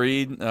Jaron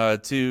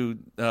Reed, two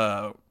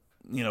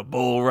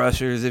bull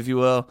rushers, if you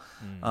will.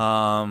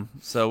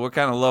 So we're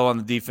kind of low on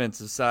the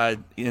defensive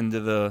side into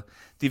the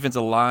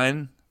defensive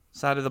line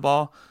side of the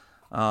ball.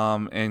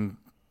 And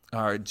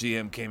our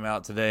GM came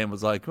out today and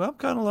was like, well, I'm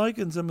kind of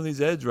liking some of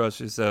these edge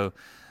rushers. So,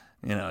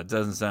 it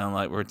doesn't sound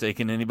like we're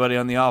taking anybody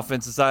on the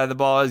offensive side of the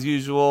ball as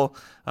usual.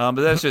 But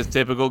that's just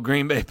typical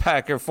Green Bay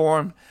Packer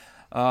form.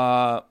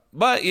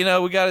 But,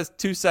 we got his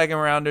 2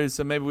 second-rounders,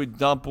 so maybe we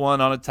dump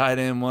one on a tight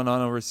end, one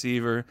on a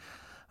receiver,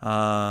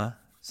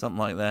 something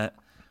like that.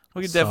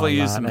 We could definitely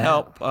use some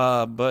help,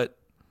 but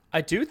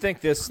I do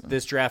think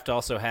this draft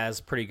also has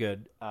pretty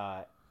good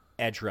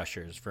edge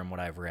rushers from what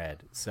I've read.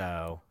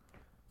 So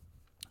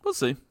we'll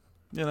see.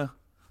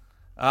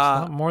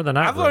 Not more than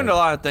I've learned a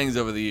lot of things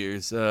over the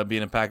years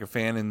being a Packer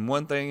fan, and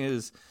one thing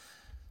is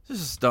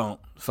just don't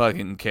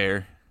fucking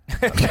care.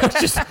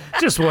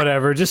 just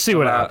whatever. Just see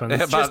what happens.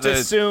 about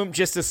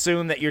just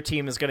assume that your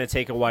team is going to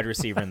take a wide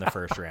receiver in the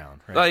first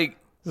round. Right? Like,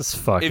 Just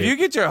fuck if it. you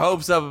get your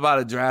hopes up about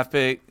a draft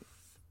pick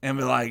and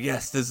be like,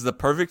 yes, this is the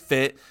perfect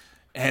fit,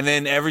 and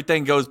then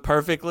everything goes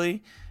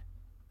perfectly,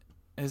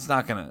 it's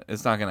not gonna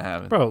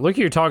happen. Bro, look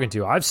who you're talking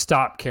to. I've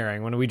stopped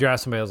caring. When we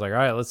draft somebody, I was like, all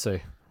right, let's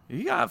see.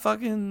 You got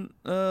fucking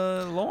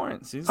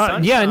Lawrence. He's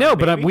Yeah, I know,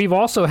 but baby. we've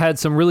also had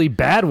some really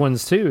bad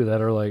ones, too, that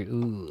are like,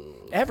 ooh.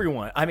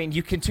 Everyone. I mean,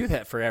 you can do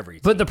that for every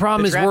team. But the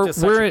problem is draft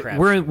such a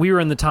crapshoot. we were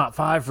in the top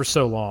 5 for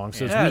so long,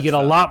 so Yeah, we get a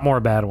it's lot more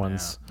bad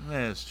ones.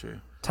 That's true.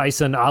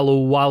 Tyson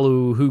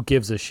Aluwalu, who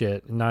gives a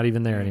shit? Not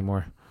even there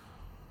anymore.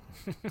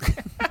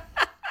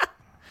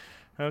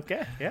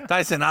 Okay, yeah.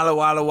 Tyson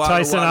Aluwalu.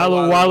 Tyson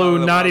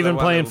Aluwalu not even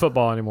playing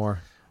football anymore.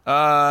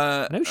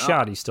 No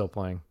shot. He's still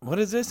playing. What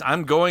is this?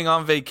 I'm going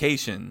on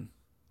vacation.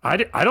 I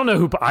don't know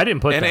who. I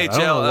didn't put that. I don't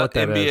know NHL what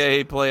that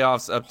NBA is.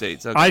 playoffs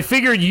updates. Okay. I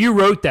figured you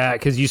wrote that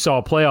because you saw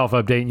a playoff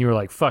update and you were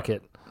like, "Fuck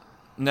it."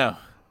 No.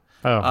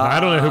 Oh, I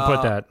don't know who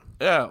put that.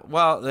 Yeah.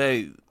 Well,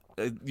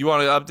 you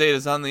want to update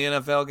us on the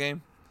NFL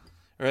game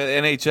or the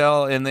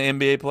NHL and the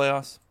NBA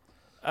playoffs?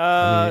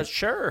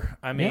 Sure.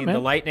 I mean, the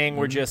Lightning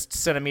were just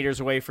centimeters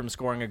away from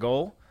scoring a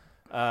goal.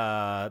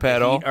 The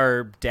Heat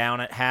are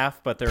down at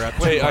half, but they're up.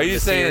 Wait, are you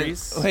saying?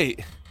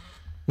 Wait.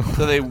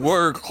 So they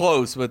were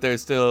close, but they're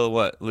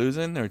still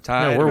losing or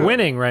tied? No, we're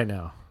winning right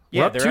now.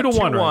 Yeah, they're up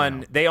 2-1 right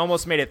now. They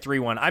almost made it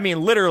 3-1. I mean,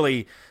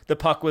 literally, the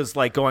puck was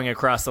like going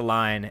across the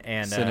line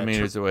and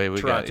centimeters away. We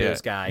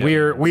Toronto's guy.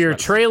 We are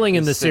trailing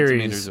in the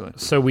series,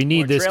 so we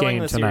need this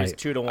game tonight.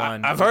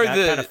 2-1. I've heard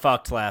that kind of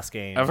fucked last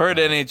game. I've heard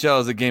NHL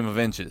is a game of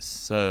inches.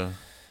 So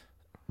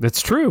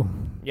that's true.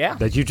 Yeah,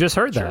 that you just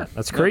heard that.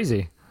 That's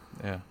crazy.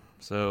 Yeah.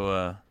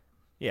 So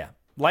yeah,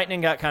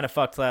 Lightning got kind of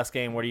fucked last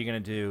game. What are you gonna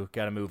do?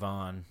 Got to move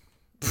on.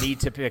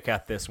 Need to pick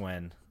up this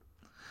win.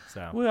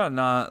 So we are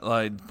not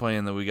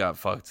playing that we got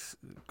fucked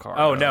card.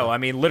 Oh no, I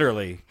mean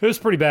literally. It was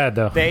pretty bad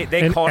though. They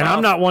called and off,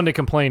 I'm not one to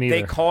complain either.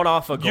 They called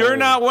off a goal. You're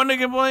not one to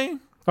complain?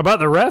 About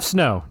the refs?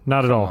 No,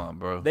 not at all. Come on,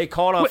 bro. They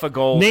called off a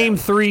goal. Name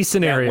 3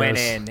 scenarios. That went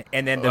in,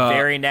 and then the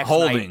very next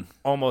holding. night,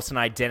 almost an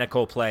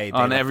identical play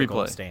on every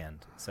play. Stand.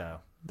 So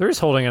there's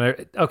holding on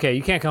it. Okay,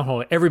 you can't come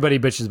holding. Everybody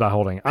bitches about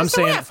holding. I'm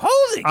saying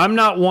holding. I'm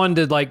not one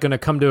to going to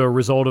come to a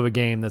result of a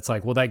game that's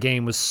like, well, that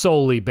game was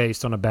solely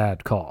based on a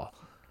bad call.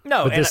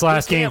 No, but this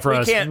last game for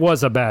us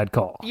was a bad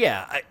call.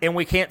 Yeah, and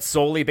we can't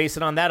solely base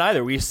it on that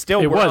either. We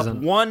still were up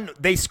one.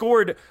 They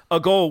scored a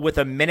goal with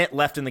a minute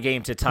left in the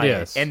game to tie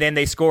it, and then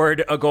they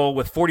scored a goal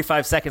with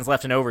 45 seconds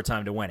left in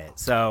overtime to win it.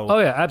 So, oh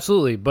yeah,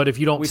 absolutely. But if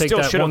you don't take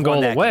that one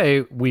goal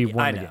away, we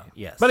won the game.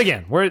 Yes, but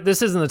again,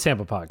 this isn't the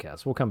Tampa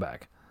podcast. We'll come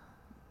back.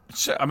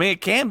 I mean,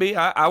 it can be.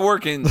 I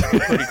work in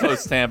pretty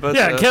close to Tampa.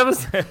 Yeah,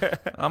 so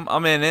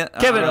I'm in it.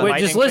 Kevin, wait,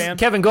 just listen.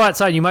 Kevin, go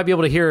outside. You might be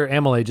able to hear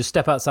Emily. Just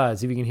step outside.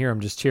 See if you can hear him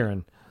just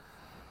cheering.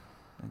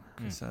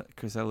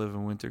 Because I live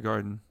in Winter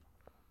Garden.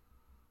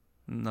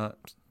 Not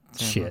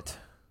Tampa. Shit.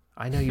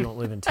 I know you don't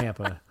live in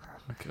Tampa.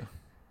 Okay.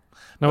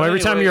 No, but every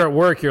time you're at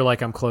work, you're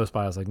like, I'm close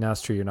by. I was like, no,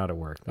 it's true. You're not at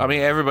work. I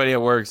mean, everybody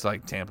at work's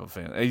like Tampa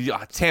fans.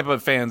 Tampa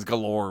fans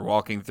galore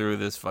walking through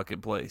this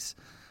fucking place.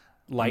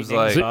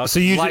 Lightning. So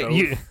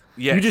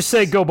you just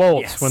say go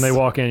Bolts when they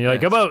walk in. You're like,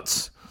 go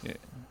Bolts. Yeah.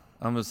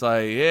 I'm just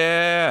like,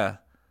 yeah.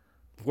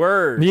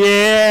 Word.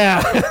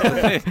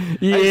 Yeah.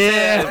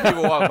 Yeah.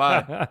 People walk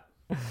by.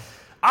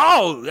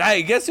 Oh,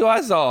 hey, guess who I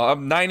saw?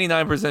 I'm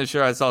 99%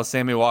 sure I saw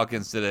Sammy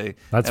Watkins today.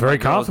 That's very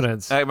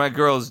confident. At my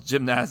girls'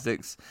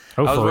 gymnastics.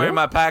 Oh, I was wearing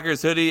my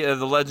Packers hoodie,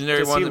 the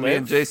legendary one that me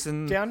and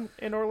Jason. Down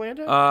in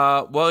Orlando?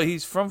 Well,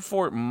 he's from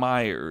Fort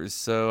Myers,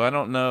 so I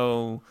don't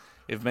know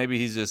if maybe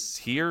he's just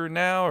here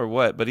now or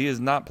what, but he is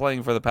not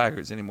playing for the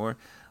Packers anymore,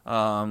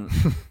 or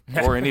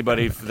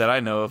anybody that I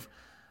know of.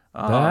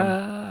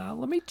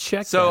 Let me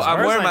check. So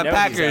I'm wearing my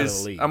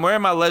Packers. I'm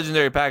wearing my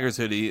legendary Packers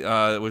hoodie,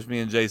 which me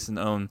and Jason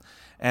own.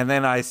 And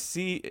then I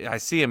see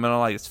him, and I'm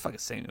like, it's fucking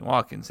Sammy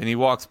Watkins. And he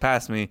walks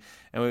past me,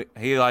 and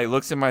he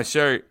looks at my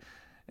shirt,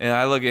 and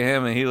I look at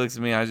him, and he looks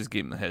at me. And I just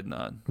gave him the head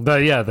nod.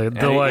 But yeah,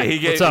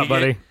 what's up,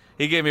 buddy?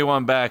 He gave me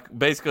one back,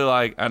 basically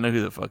like, I know who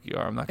the fuck you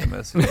are. I'm not gonna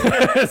mess with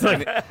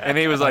you. And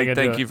he was like,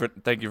 thank you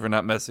for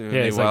not messing with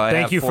me. Well,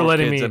 thank you for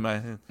letting me live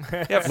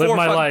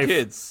my life.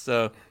 Kids,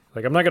 so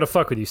like I'm not gonna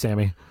fuck with you,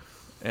 Sammy.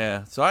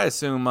 Yeah, so I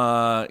assume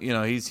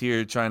he's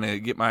here trying to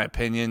get my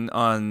opinion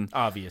on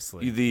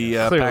obviously the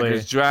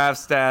Packers draft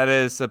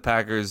status, the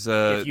Packers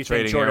if you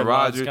trading think Jordan Aaron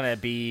Rodgers. Love's going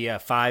to be a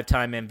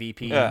 5-time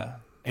MVP. Yeah,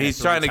 he's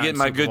trying to get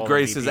my good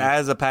graces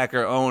as a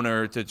Packer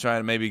owner to try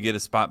to maybe get a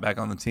spot back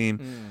on the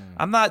team.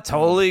 I'm not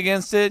totally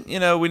against it.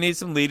 We need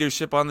some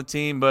leadership on the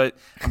team, but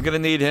I'm going to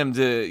need him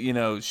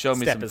to show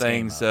me some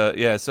things.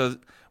 So.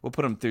 We'll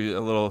put him through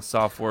a little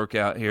soft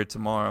workout here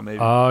tomorrow, maybe.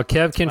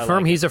 Kev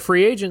confirmed he's a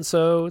free agent,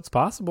 so it's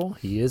possible.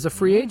 He is a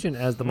free agent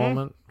at the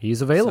moment.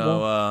 He's available.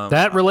 So,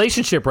 that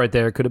relationship right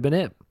there could have been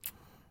it.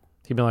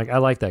 He'd been like, I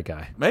like that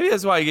guy. Maybe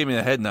that's why he gave me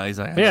the head nod. He's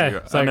like,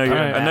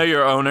 I know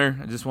you're owner.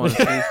 I just want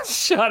to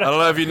see. Shut up. I don't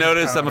know if you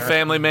noticed, I'm a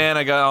family man.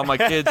 I got all my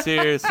kids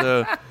here,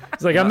 so...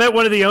 It's like, I met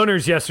one of the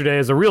owners yesterday.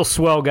 He's a real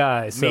swell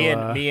guy. So,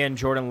 me and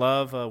Jordan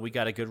Love, we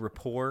got a good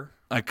rapport.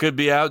 I could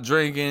be out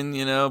drinking,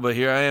 but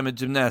here I am at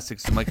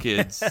gymnastics with my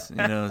kids,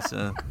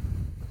 so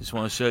just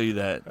want to show you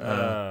that.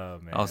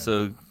 Man.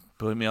 Also,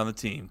 put me on the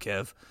team,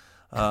 Kev.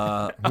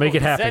 Make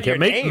it happen,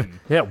 Kev.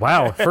 Yeah,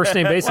 wow. First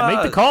name basis.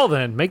 Make the call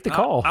then. Make the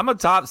call. I'm a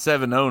top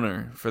 7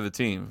 owner for the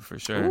team, for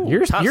sure. Ooh,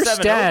 your top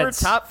 7 stats. Over,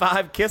 top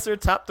 5 kisser,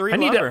 top 3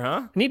 lover,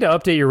 huh? I need to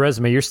update your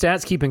resume. Your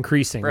stats keep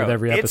increasing with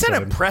every episode. It's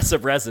an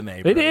impressive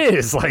resume, bro. It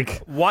is.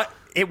 Like, what?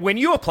 when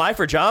you apply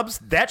for jobs,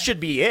 that should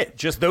be it.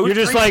 Just those You're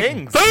just three like,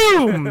 things.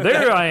 boom,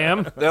 there I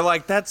am. They're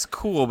like, that's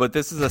cool, but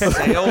this is a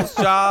sales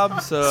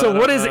job. So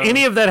What does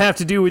any of that have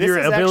to do with This your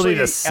is ability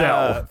to actually,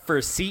 sell? for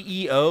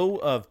CEO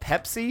of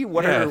Pepsi,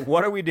 what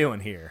are we doing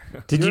here?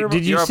 Did you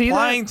You're see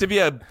applying that? to be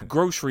a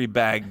grocery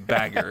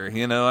bagger,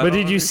 you know? I But don't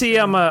did you see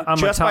I'm a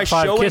Just top by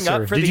 5 showing kisser?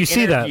 up for Did the you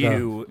see that? Though?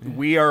 interview,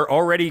 we are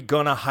already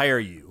gonna hire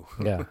you.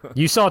 Yeah.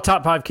 You saw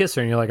top 5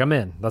 kisser and you're like, I'm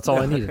in. That's all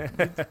I needed.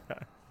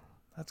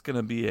 That's going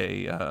to be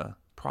a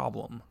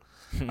problem.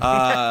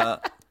 I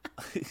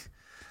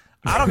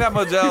don't got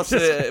much else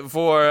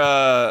for.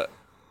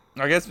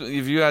 I guess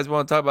if you guys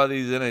want to talk about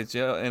these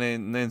NHL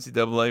and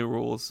NCAA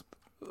rules,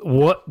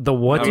 What did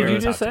you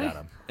just Talked say? about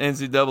 'em.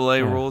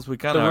 NCAA rules, we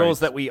kind The of rules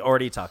that we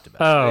already talked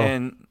about. Oh,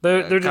 And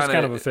they're just kinda-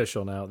 kind of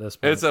official now at this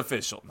point. it's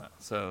official now,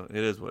 so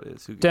it is what it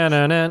is. Who cares?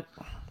 Dun-dun-dun.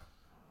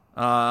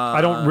 I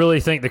don't really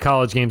think the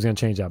college game's going to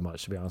change that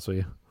much, to be honest with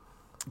you.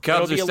 Cubs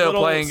It'll are be a still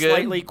little playing good.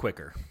 slightly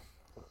quicker.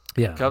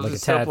 Yeah, Cubs like are a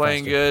still tad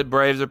playing faster. good.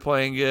 Braves are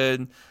playing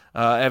good.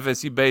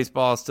 FSU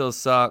baseball still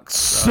sucks.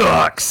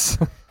 Sucks.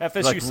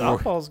 FSU Like,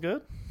 softball's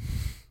good.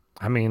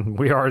 I mean,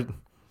 we are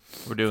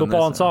We're doing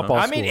football and this now, huh?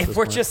 softball. I mean,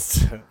 school at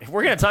this point. if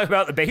we're gonna talk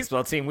about the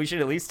baseball team, we should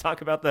at least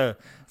talk about the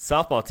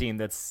softball team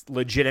that's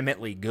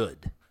legitimately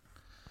good.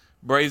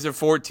 Braves are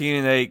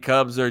 14-8.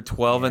 Cubs are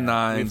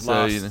 12-9. We've So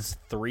lost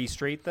 3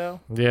 straight though,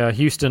 Yeah,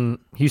 Houston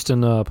put it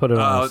on.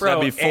 oh, us.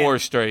 that'd be Bro, 4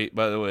 and- straight,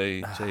 by the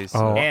way, Chase.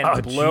 Oh,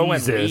 and blowing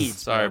Jesus. leads.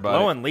 Sorry bro. about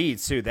blowing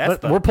leads too.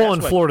 That's We're pulling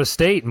that's what- Florida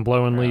State and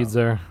blowing leads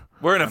there.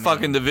 We're in a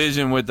fucking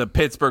division with the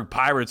Pittsburgh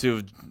Pirates who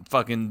have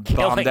fucking bombed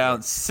Killing out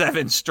it.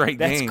 7 straight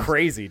That's games.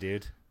 crazy,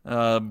 dude.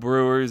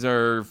 Brewers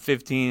are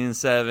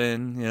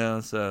 15-7, you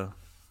know, so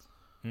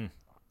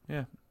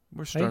yeah,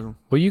 we're Hey, struggling.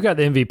 well, you got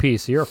the MVP,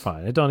 so you're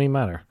fine. It don't even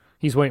matter.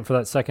 He's waiting for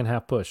that second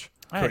half push.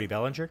 Cody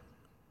Bellinger.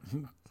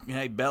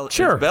 Hey,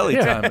 Sure, it's belly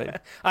yeah. time, baby.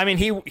 I mean,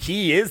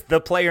 he is the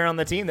player on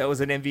the team that was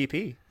an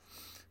MVP.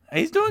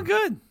 He's doing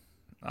good.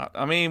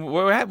 I mean,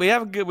 we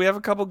have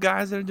a couple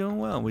guys that are doing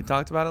well. We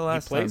talked about it He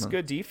last plays time.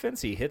 good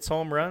defense. He hits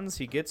home runs.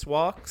 He gets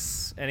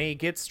walks, and he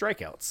gets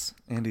strikeouts.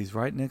 And he's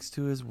right next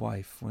to his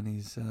wife when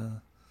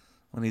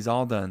he's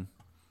all done.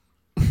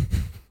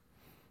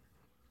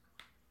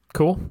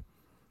 Cool.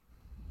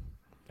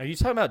 Are you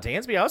talking about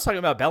Dansby? I was talking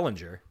about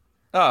Bellinger.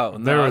 Oh,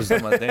 There no, I was-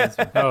 was talking about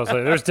dancing. I was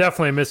like, there's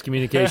definitely a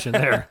miscommunication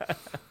there.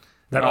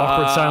 That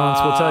awkward silence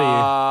will tell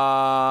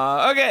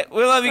you. Okay,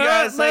 we love you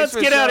guys. Let's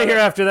get out of here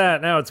after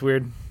that. Now it's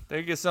weird.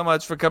 Thank you so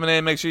much for coming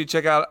in. Make sure you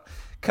check out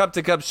Cup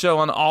to Cup Show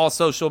on all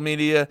social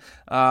media,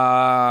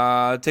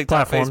 TikTok,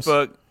 Platforms.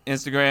 Facebook,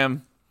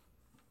 Instagram,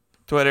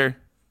 Twitter,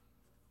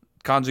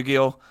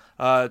 Conjugil.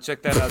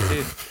 Check that out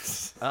too.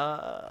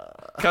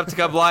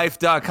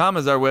 Cup2cuplife.com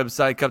is our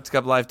website,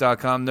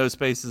 cup2cuplife.com. No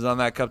spaces on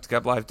that,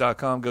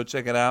 cup2cuplife.com. Go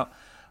check it out.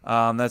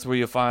 That's where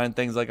you'll find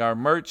things like our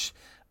merch,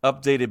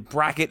 updated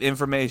bracket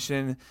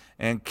information,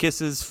 and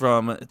kisses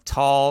from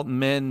tall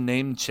men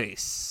named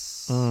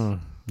Chase.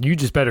 You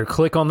just better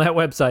click on that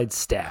website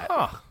stat.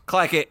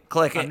 Click it.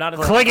 I'm not a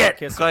Click it.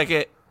 kisser. Click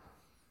it.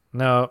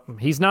 No,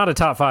 he's not a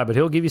top 5, but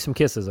he'll give you some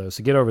kisses, though,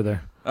 so get over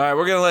there. All right,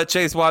 we're going to let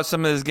Chase watch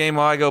some of this game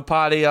while I go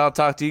potty. I'll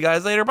talk to you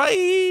guys later.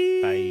 Bye.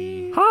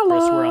 Bye. Holla.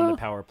 Chris, we're on the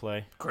power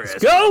play. Chris,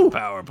 go.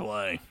 power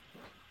play.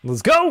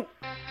 Let's go.